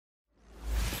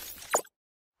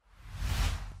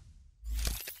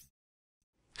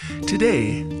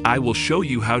Today, I will show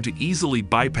you how to easily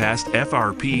bypass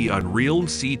FRP on Realme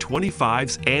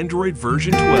C25's Android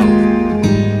version 12.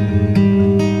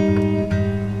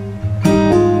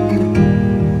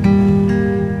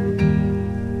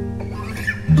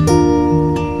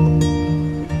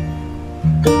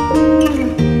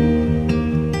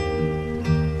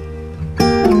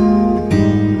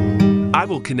 I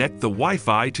will connect the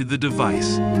Wi-Fi to the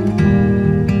device.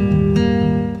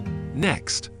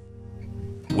 Next,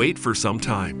 wait for some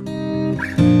time.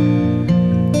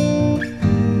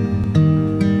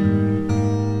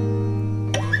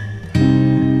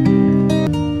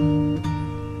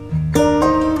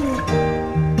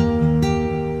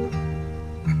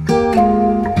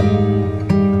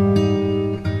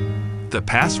 The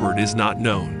password is not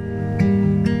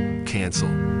known. Cancel.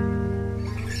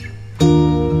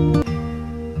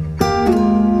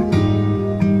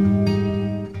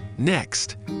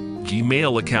 Next,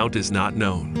 Gmail account is not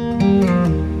known.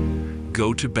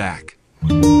 Go to back.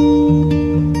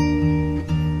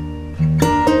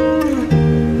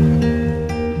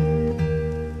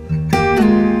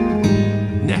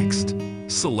 Next,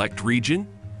 select region,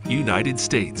 United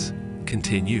States.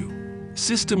 Continue.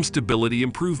 System stability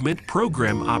improvement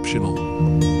program optional.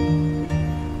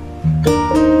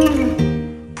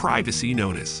 Privacy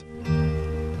notice.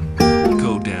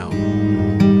 Go down.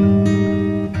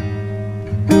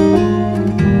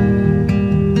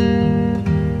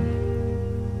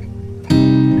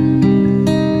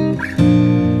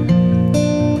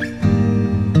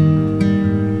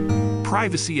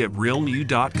 Privacy at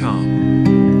realmeu.com.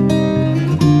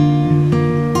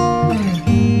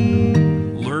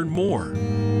 Learn more.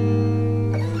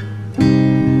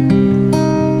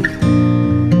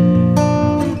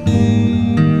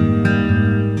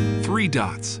 Three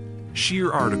dots.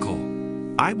 Share article.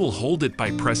 I will hold it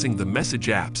by pressing the message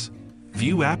apps.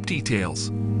 View app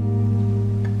details.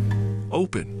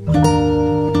 Open.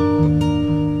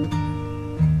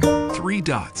 Three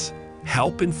dots.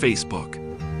 Help in Facebook.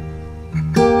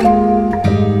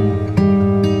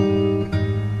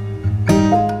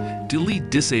 Delete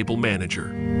Disable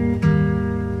Manager.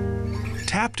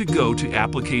 Tap to go to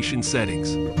Application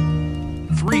Settings.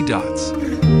 Three dots.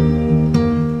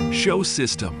 Show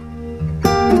System.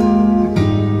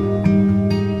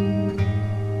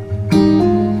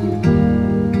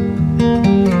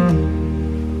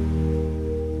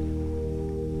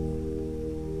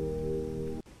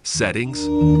 Settings.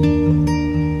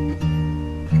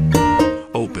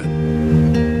 Open.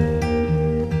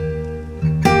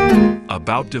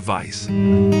 About device.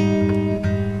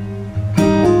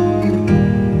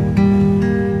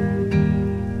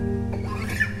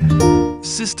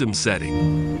 System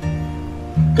setting.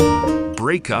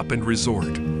 Breakup and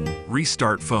resort.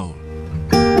 Restart phone.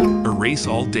 Erase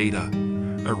all data.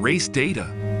 Erase data.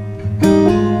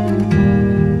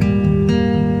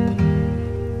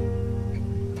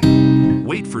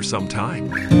 Wait for some time.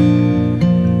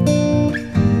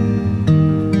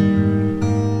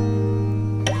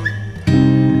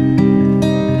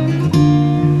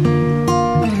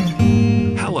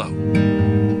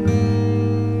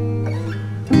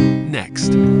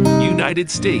 Next, United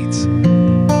States.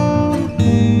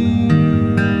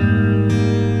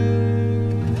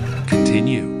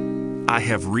 Continue. I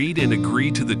have read and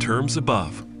agree to the terms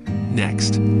above.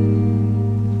 Next.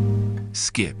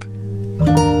 Skip.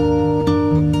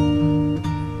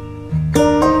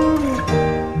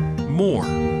 More.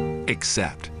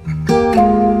 Accept.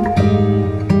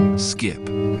 Skip.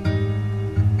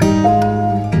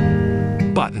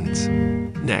 Buttons.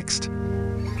 Next.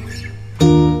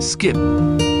 Skip.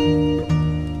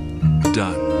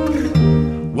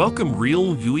 Done. Welcome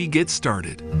ʟɪꯙᴇ. Get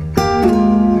started.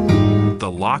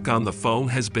 The lock on the phone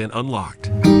has been unlocked.